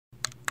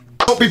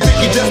be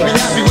picky, just be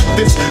happy with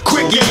this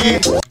quickie.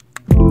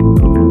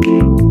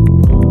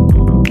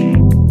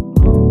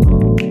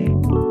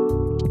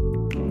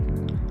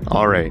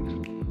 All right,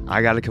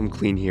 I gotta come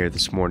clean here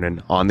this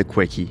morning on the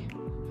quickie.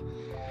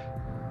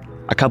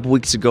 A couple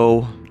weeks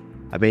ago,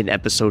 I made an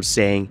episode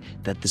saying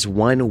that this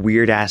one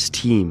weird-ass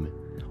team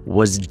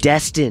was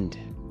destined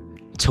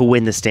to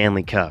win the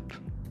Stanley Cup.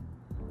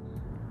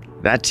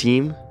 That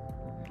team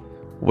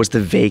was the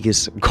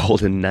Vegas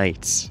Golden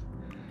Knights.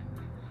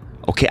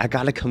 Okay, I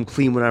gotta come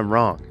clean when I'm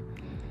wrong.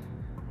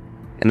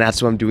 And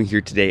that's what I'm doing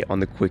here today on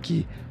the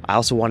quickie. I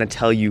also want to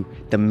tell you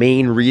the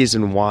main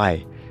reason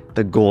why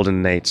the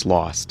Golden Knights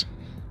lost.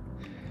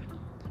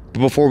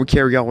 But before we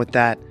carry on with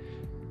that,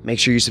 make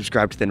sure you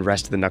subscribe to the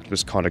rest of the Nucks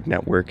Misconduct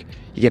Network.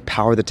 You get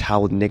Power the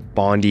Towel with Nick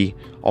Bondy.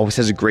 Always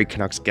has a great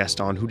Canucks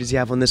guest on. Who does he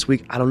have on this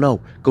week? I don't know.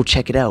 Go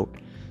check it out.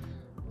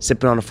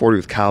 Sipping on a 40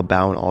 with Kyle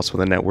Bowen, also on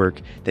the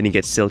network. Then you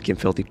get Silky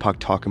and Filthy Puck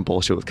Talking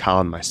Bullshit with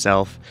Kyle and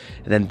myself.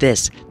 And then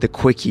this, the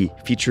quickie,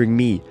 featuring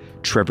me,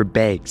 Trevor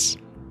Beggs.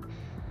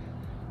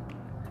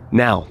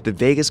 Now, the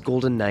Vegas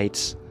Golden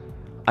Knights,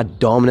 a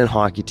dominant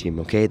hockey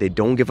team, okay? They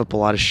don't give up a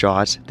lot of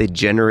shots. They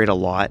generate a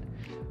lot.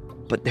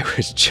 But there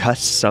was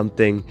just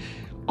something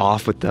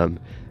off with them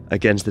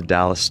against the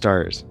Dallas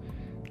Stars.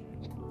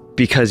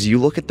 Because you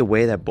look at the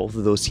way that both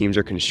of those teams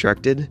are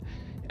constructed,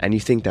 and you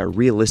think that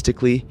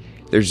realistically,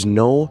 there's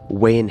no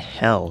way in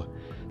hell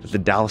that the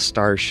Dallas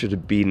Stars should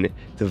have beaten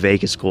the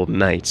Vegas Golden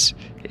Knights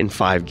in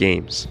 5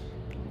 games.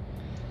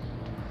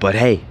 But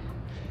hey,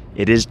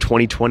 it is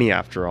 2020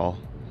 after all.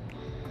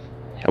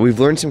 And we've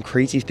learned some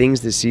crazy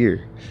things this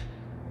year.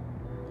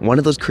 One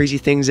of those crazy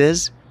things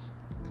is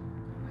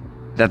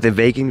that the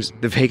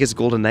Vegas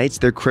Golden Knights,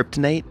 their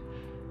kryptonite,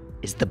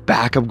 is the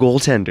backup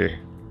goaltender.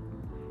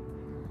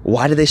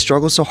 Why did they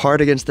struggle so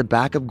hard against the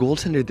backup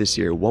goaltender this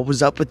year? What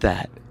was up with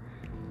that?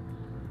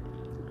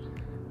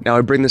 Now,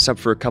 I bring this up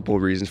for a couple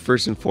of reasons.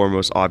 First and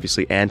foremost,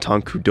 obviously,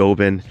 Anton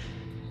Khudobin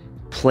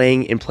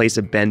playing in place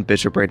of Ben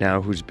Bishop right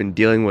now, who's been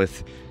dealing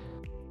with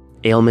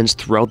ailments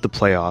throughout the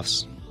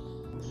playoffs.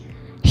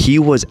 He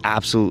was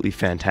absolutely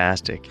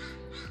fantastic.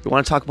 You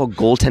want to talk about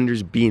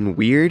goaltenders being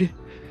weird?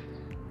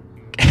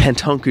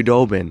 Anton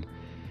Khudobin,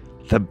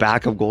 the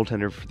backup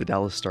goaltender for the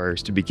Dallas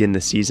Stars to begin the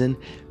season,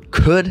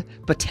 could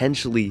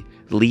potentially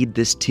lead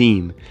this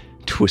team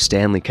to a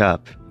Stanley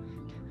Cup.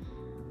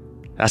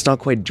 That's not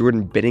quite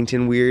Jordan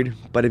Binnington weird,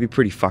 but it'd be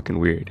pretty fucking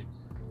weird.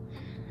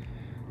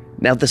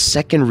 Now, the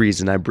second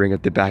reason I bring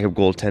up the backup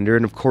goaltender,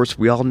 and of course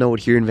we all know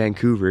it here in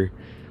Vancouver,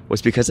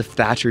 was because of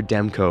Thatcher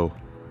Demko.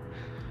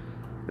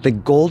 The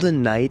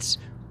Golden Knights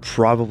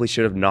probably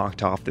should have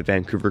knocked off the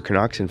Vancouver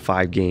Canucks in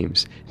 5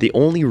 games. The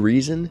only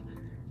reason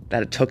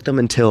that it took them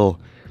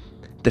until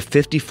the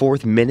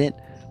 54th minute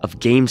of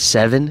Game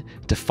 7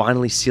 to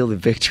finally seal the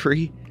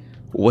victory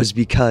was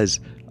because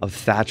of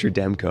Thatcher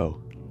Demko.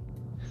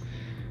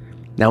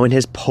 Now, in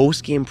his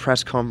post-game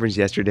press conference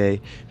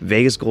yesterday,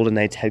 Vegas Golden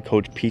Knights head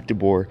coach Pete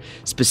DeBoer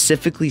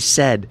specifically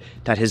said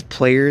that his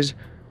players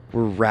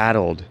were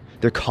rattled.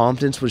 Their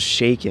confidence was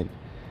shaken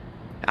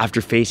after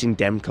facing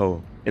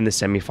Demko in the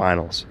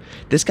semifinals.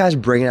 This guy's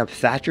bringing up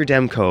Thatcher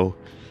Demko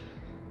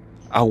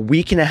a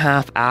week and a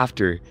half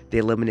after they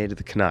eliminated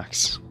the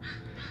Canucks.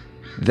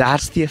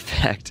 That's the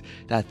effect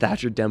that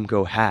Thatcher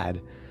Demko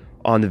had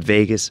on the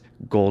Vegas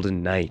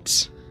Golden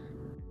Knights.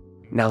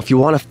 Now, if you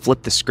want to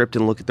flip the script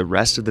and look at the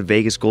rest of the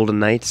Vegas Golden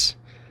Knights,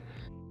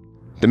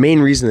 the main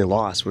reason they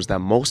lost was that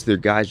most of their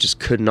guys just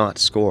could not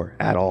score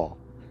at all.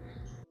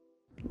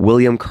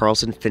 William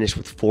Karlsson finished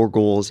with 4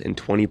 goals in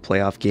 20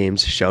 playoff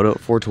games. Shout out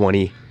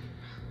 420.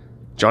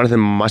 Jonathan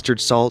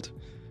Mustard Salt,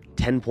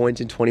 10 points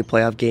in 20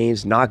 playoff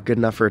games. Not good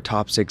enough for a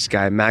top 6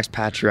 guy. Max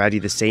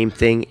Pacioretty, the same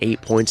thing,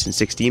 8 points in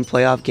 16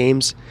 playoff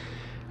games.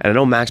 And I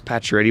know Max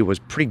Pacioretty was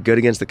pretty good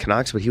against the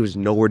Canucks, but he was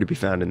nowhere to be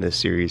found in this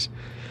series.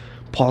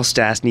 Paul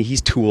Stastny, he's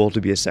too old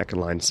to be a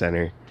second-line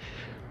center.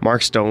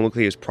 Mark Stone looked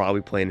like he was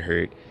probably playing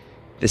hurt.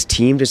 This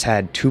team just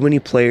had too many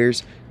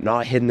players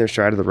not hitting their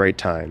stride at the right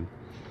time.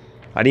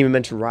 I didn't even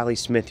mention Riley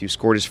Smith, who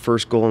scored his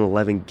first goal in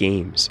 11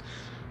 games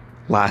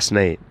last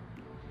night.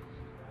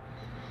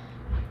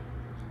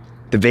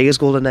 The Vegas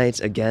Golden Knights,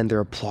 again, they're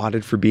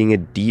applauded for being a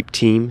deep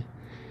team,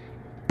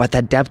 but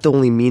that depth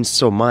only means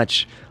so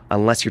much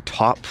unless your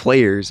top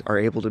players are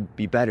able to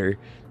be better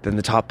than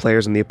the top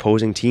players on the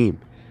opposing team.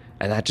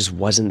 And that just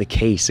wasn't the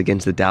case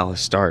against the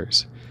Dallas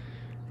Stars.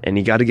 And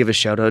you got to give a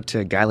shout out to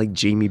a guy like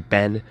Jamie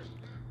Benn,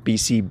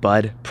 BC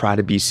Bud,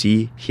 Prada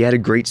BC. He had a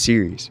great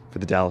series for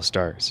the Dallas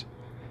Stars.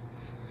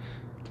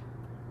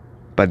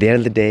 By the end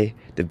of the day,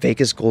 the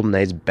Vegas Golden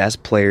Knights'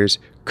 best players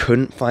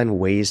couldn't find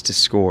ways to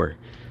score.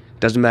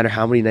 Doesn't matter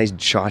how many nice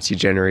shots you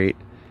generate,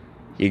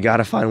 you got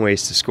to find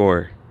ways to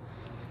score.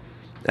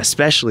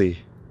 Especially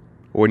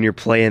when you're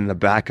playing the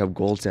backup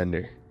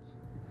goaltender.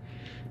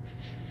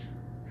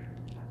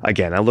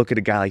 Again, I look at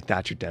a guy like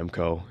Thatcher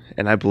Demko,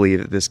 and I believe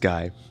that this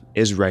guy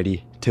is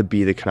ready to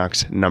be the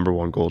Canucks'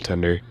 #1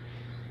 goaltender.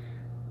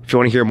 If you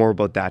want to hear more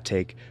about that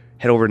take,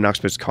 head over to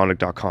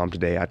nucksmisconduct.com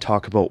today. I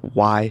talk about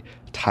why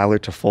Tyler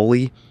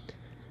Toffoli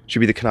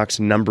should be the Canucks'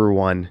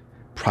 #1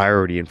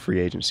 priority in free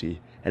agency.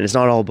 And it's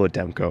not all about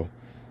Demko.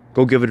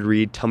 Go give it a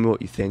read. Tell me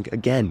what you think.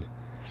 Again,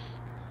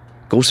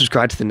 go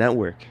subscribe to the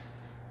network.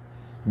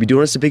 You'd be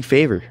doing us a big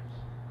favor.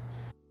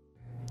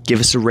 Give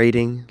us a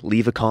rating.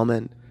 Leave a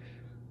comment.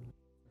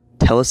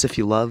 Tell us if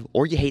you love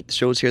or you hate the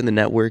shows here in the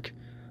network.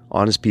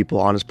 Honest people,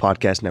 honest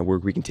podcast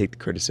network. We can take the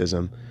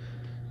criticism.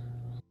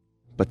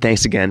 But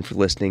thanks again for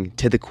listening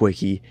to The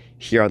Quickie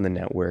here on the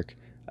network.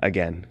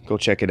 Again, go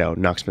check it out,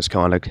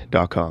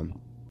 knoxmisconduct.com.